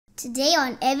Today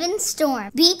on Evan's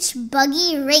Storm, Beach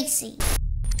Buggy Racing.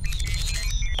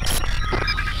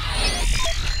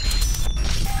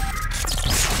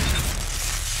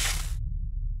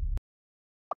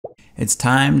 It's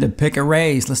time to pick a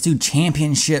race. Let's do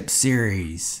championship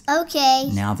series. Okay.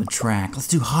 Now the track. Let's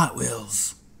do Hot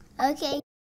Wheels. Okay.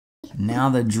 Now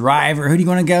the driver. Who do you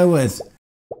want to go with?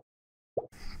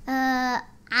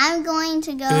 I'm going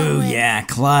to go with... Yeah,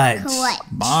 clutch. Clutch.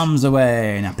 Bombs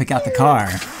away. Now pick out the car.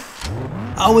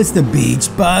 Oh, it's the Beach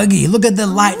Buggy. Look at the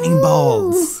lightning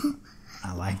bolts.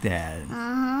 I like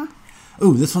that.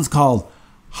 Ooh, this one's called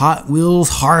Hot Wheels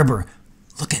Harbour.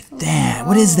 Look at that.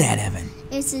 What is that, Evan?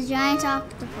 It's a giant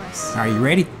octopus. Are you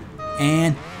ready?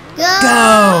 And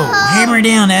Go! Hammer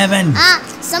down, Evan.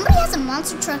 Somebody has a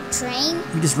monster truck train.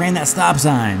 We just ran that stop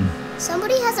sign.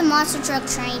 Somebody has a monster truck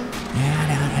train.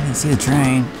 Yeah, I didn't see the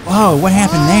train. Whoa, what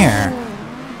happened there?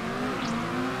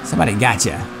 Somebody got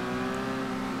you.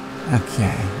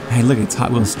 Okay. Hey, look, it's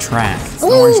Hot Wheels track. It's the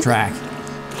orange track.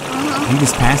 You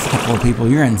just passed a couple of people.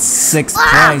 You're in 6th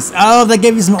place. Oh, they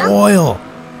gave you some oil.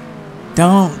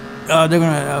 Don't. Oh, they're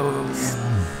gonna.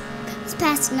 Let's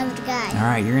pass another guy. All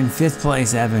right, you're in 5th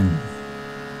place, Evan.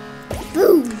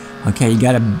 Boom. Okay, you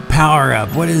got a power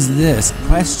up. What is this?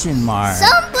 Question mark.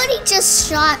 Somebody just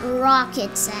shot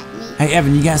rockets at me. Hey,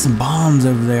 Evan, you got some bombs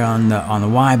over there on the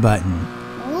Y button.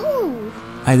 Ooh.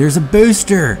 Hey, there's a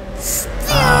booster.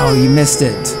 Oh, you missed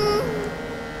it.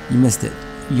 You missed it.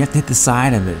 You have to hit the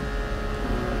side of it.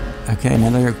 Okay,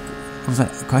 another. What was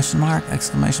that? Question mark?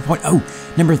 Exclamation point. Oh,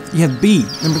 you have B.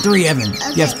 Number 3, Evan.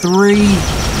 Okay. You have 3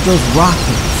 of those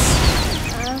rockets.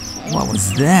 Okay. What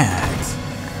was that?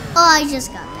 Oh, I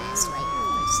just got past like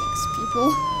 6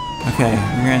 people. Okay,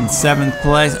 you're in 7th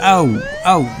place. Oh,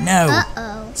 no.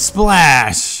 Uh-oh.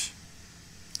 Splash.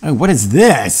 Oh, what is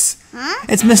this? Huh?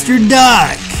 It's Mr.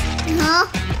 Duck. Huh?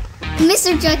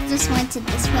 Mr. Duck just went to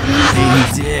this one.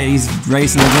 He's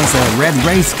racing against a red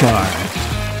race car.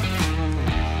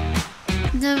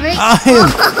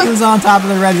 He was on top of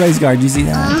the red race car. Did you see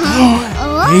that?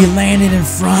 He landed in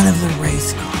front of the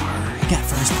race car. He got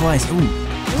 1st place. Ooh,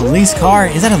 police car.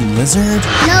 Is that a lizard?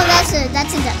 No, that's a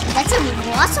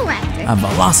velociraptor. A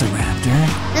velociraptor.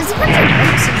 There's a bunch of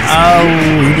boats in this. Oh,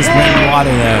 he just went in the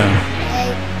water though. Hey.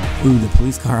 Ooh, the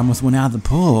police car almost went out of the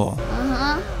pool.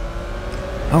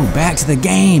 Oh, back to the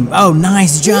game. Oh,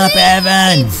 nice jump,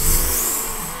 Evan.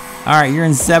 All right, you're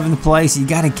in 7th place. You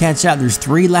got to catch up. There's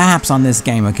 3 laps on this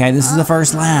game, okay? This is the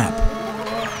 1st lap.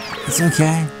 It's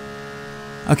okay.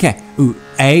 Okay. Ooh,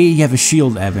 A, you have a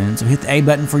shield, Evan. So hit the A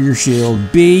button for your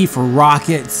shield. B for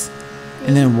rockets.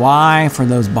 And then Y for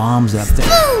those bombs up there.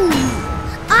 Boom!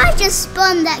 I just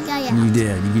spun that guy out. You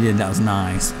did. That was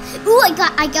nice. Ooh,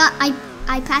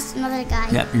 I passed another guy.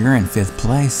 Yep, you're in 5th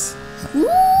place. Ooh!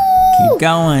 Keep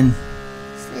going.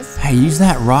 Hey, use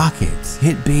that rocket.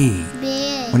 Hit B.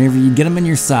 Big. Whenever you get them in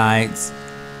your sights.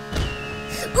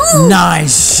 Ooh!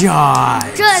 Nice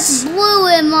shot. Just blew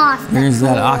him off. There's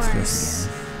that octopus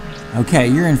again. Okay,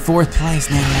 you're in 4th place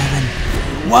now, Evan.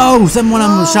 Whoa, someone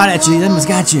almost shot at you. They almost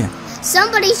got you.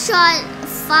 Somebody shot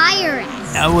fire at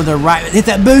me. Oh, with the right. Hit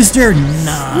that booster.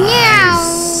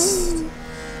 Nice.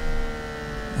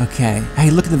 Meow. Okay. Hey,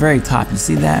 look at the very top. You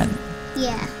see that?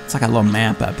 Yeah. It's like a little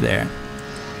map up there.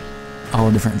 All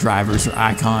the different drivers or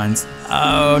icons.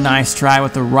 Oh, nice try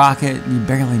with the rocket. You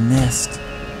barely missed.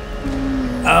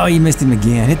 Oh, you missed him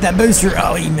again. Hit that booster.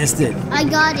 Oh, you missed it. I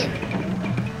got it.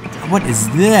 What is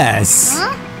this?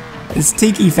 Huh? It's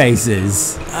tiki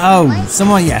faces. Oh, What?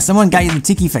 someone got you the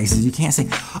tiki faces. You can't see.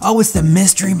 Oh, it's the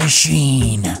mystery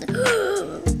machine.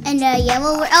 And the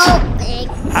yellow. Oh, big.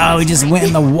 Oh, he just went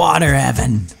in the water,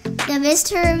 Evan. The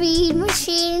mystery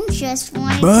machine just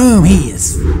went. Boom,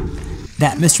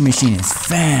 that mystery machine is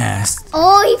fast.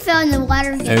 Oh, he fell in the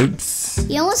water again. Oops.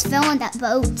 He almost fell in that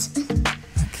boat.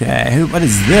 Okay, what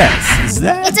is this? Is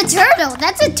that? It's a turtle.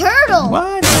 That's a turtle.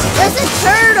 What? That's a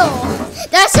turtle.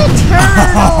 That's a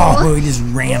turtle. Oh, he just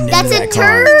rammed into That's that a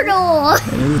car. turtle.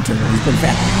 It is a turtle. He's pretty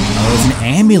fast. Oh, it's an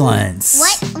ambulance.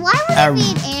 What? Why would it be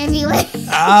an ambulance?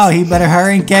 Oh, he better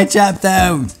hurry and catch up,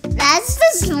 though. That's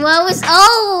the slowest.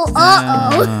 Oh,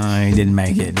 Oh, he didn't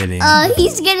make it, did he?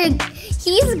 He's gonna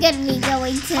be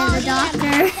going to the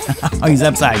doctor. Oh, he's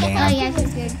upside Oh down. yeah,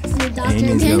 he's going to the doctor. He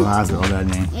needs to go to the hospital,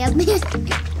 doesn't he? Yep.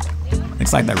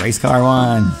 Looks like that race car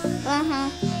won. Uh-huh.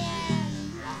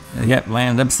 Yep,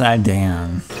 landed upside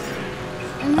down.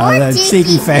 More the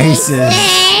cheeky faces.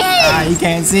 Ah, you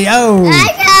can't see. Oh,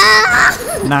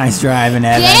 nice driving,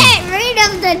 Evan. Get rid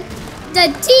of the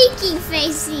tiki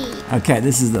facey. Okay,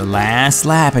 this is the last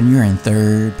lap, and you're in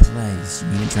 3rd place. You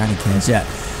need to try to catch up.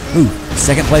 Ooh,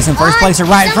 2nd place and 1st place are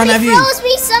right in front of you.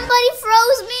 Somebody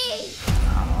froze me.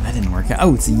 Okay.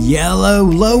 Oh, it's a yellow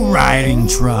low-riding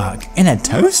truck and a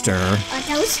toaster. A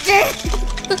toaster.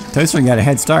 Toaster got a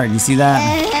head start. You see that?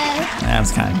 That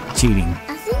was kind of cheating.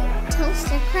 I think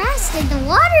toaster crashed in the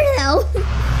water though.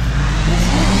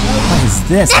 What is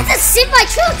this? That's a semi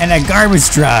truck. And a garbage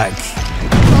truck.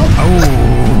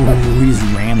 Oh, we just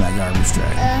rammed that garbage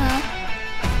truck.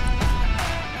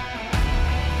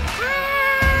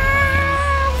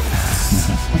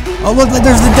 Oh, look,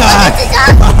 there's the duck. The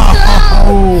duck.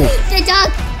 Oh, The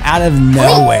duck. out of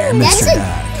nowhere, Mr.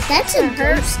 Duck. That's a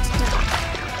ghost duck.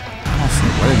 I'm not sure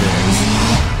what it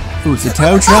is. Ooh, it's a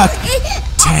tow truck.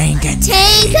 Tank and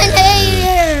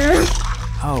Container.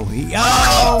 Oh, Did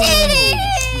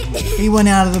it. he went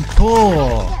out of the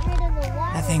pool.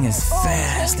 That thing is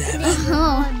fast, Evan.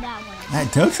 Oh.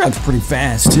 That tow truck's pretty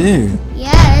fast, too.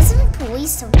 Yeah, it's a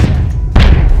police tow truck.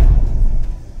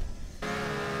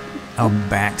 Oh,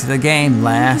 back to the game.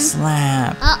 Last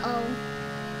lap. Uh-oh.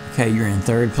 Okay, you're in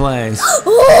third place.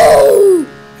 Ooh!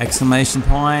 Exclamation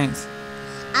point.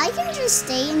 I can just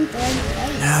stay in third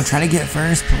place. No, try to get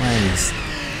first place.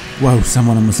 Whoa,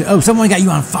 someone almost... Oh, someone got you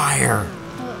on fire.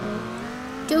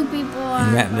 Two people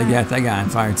Yeah, they got that guy on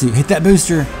fire, too. Hit that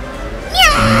booster.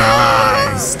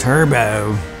 Nice.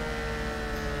 Turbo.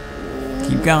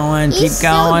 Keep going. Keep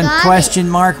going. Question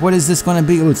mark. What is this going to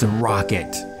be? Oh, it's a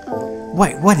rocket.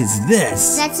 Wait, what is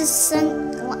this? That's a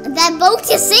that boat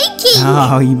is sinking.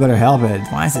 Oh, you better help it.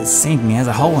 Why is it sinking? It has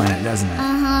a hole in it, doesn't it?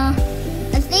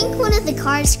 I think one of the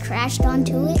cars crashed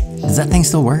onto it. Does that thing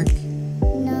still work?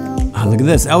 No. Oh, look at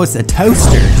this. Oh, it's a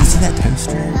toaster. Did you see that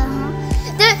toaster?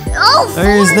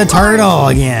 There's the turtle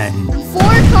again. 4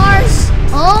 cars.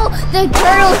 Oh, the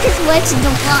turtle just went in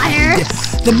the water.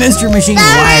 The mystery machine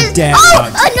wiped out. Oh,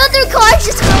 another car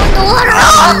just fell in the water.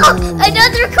 Oh,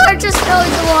 another car just fell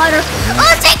in the water.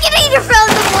 Oh, Takenator fell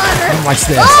in the water. Watch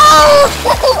this.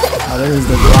 Oh, There's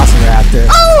the Velociraptor.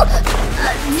 oh.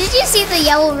 Did you see the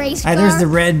yellow race car? Hey, there's the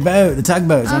red boat. The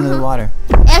tugboat's under the water.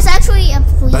 It's actually a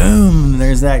police. Boom.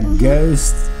 There's that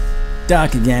ghost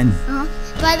duck again.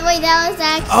 By the way, that was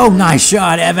actually... Oh, nice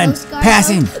shot, Evan.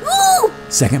 Passing. Ooh!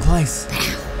 Second place.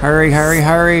 Hurry, hurry,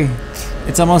 hurry.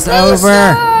 It's almost Toaster!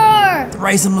 over. The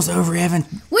race almost over, Evan.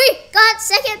 We got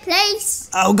second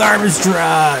place. Oh, garbage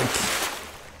truck.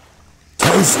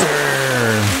 Toaster.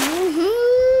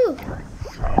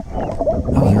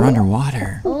 Oh, they're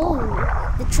underwater. Oh,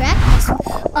 the track is...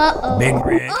 Uh-oh. Big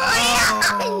rig.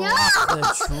 Oh, no. The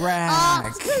track.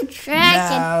 Oh, the track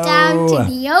No. and down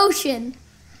to the ocean.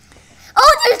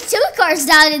 Oh, there's 2 cars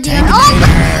down in the ocean.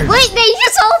 Takenator. Oh, wait, they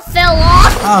just all fell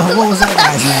off. Oh, what was that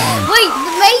guy's name?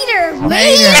 Wait,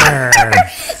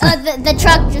 the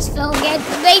truck just fell again.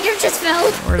 Mater just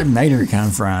fell. Where did Mater come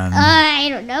from? I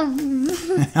don't know.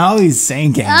 Oh, he's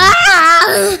sinking.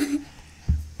 Ah!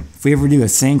 If we ever do a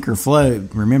sink or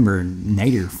float, remember,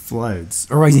 Nader floats.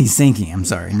 Or wait, he's sinking. I'm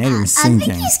sorry. Nader's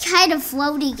sinking. I think he's kind of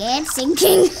floating and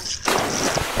sinking.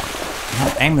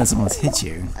 That ambulance almost hit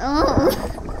you. Oh.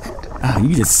 Oh,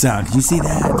 you just sunk. Did you see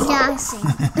that? Yeah, I see.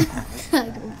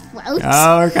 Floats.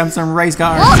 Oh, here comes some race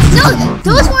cars. Oh, no,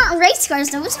 those weren't race cars.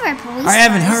 Those were police All right,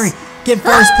 Evan, cars. hurry. Get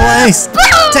first place.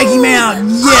 Take him out.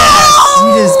 Yes.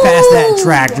 You just passed that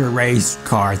tractor race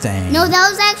car thing. No, that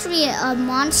was actually a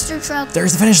monster truck.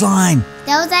 There's the finish line.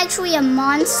 That was actually a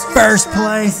monster First truck.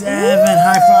 place, Evan.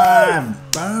 High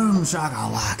five. Boom,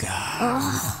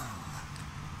 shakalaka.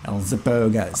 El Zippo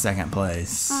got second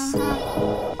place.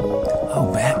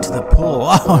 Oh, back to the pool.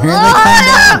 Oh, here they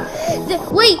come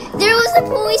down. Wait, there was a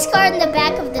police car in the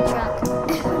back of the truck.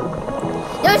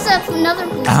 There was another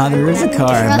police car. There is a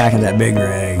car in the back of that big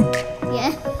rig.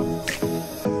 Yeah.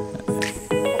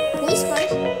 Police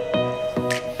cars.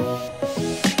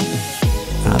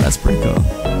 Oh, that's pretty cool.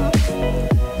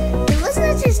 It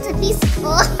wasn't just a piece of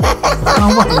wood.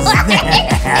 Oh, what is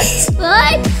that?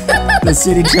 What? The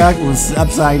city truck was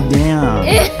upside down.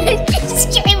 It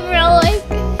just came rolling.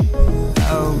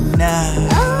 Oh, no.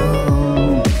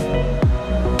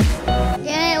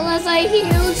 Yeah, it was a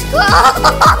huge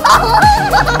car.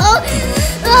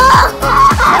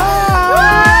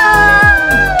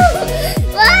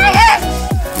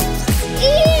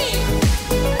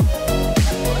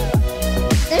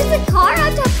 There's a car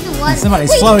on top of the water.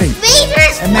 Somebody's floating.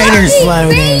 Mater's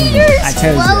floating. I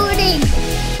told you. floating.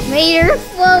 Mater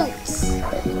floats.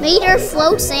 Mater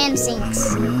floats and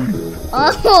sinks.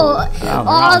 Oh,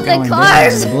 all the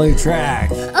cars. The blue track.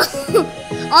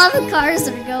 All the cars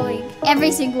are going.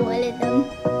 Every single one of them.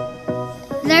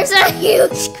 There's a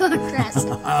huge car crash.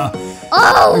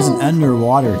 Oh! There's an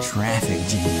underwater traffic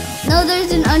jam. No,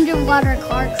 there's an underwater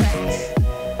car crash.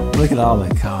 Look at all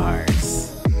the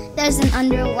cars. There's an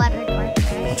underwater car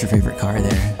crash. What's your favorite car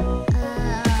there?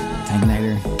 Hanging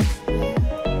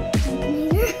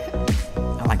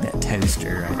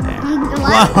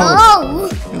Whoa.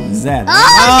 What was that?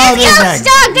 Oh, there's a ghost There's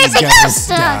stuck. There's a guy ghost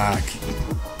stuck.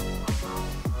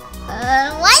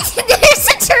 What? There's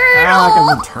a turtle. Oh,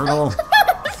 look at the turtle.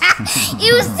 He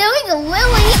was doing a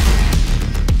willy.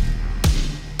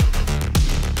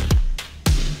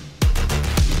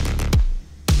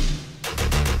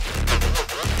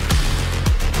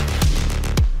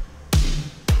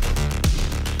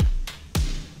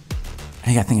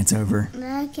 I think it's over.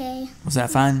 Okay. Was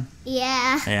that fun?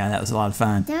 Yeah. Yeah, that was a lot of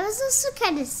fun. That was also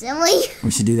kind of silly.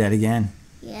 We should do that again.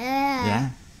 Yeah. Yeah?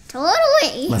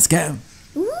 Totally. Let's go.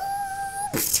 Ooh.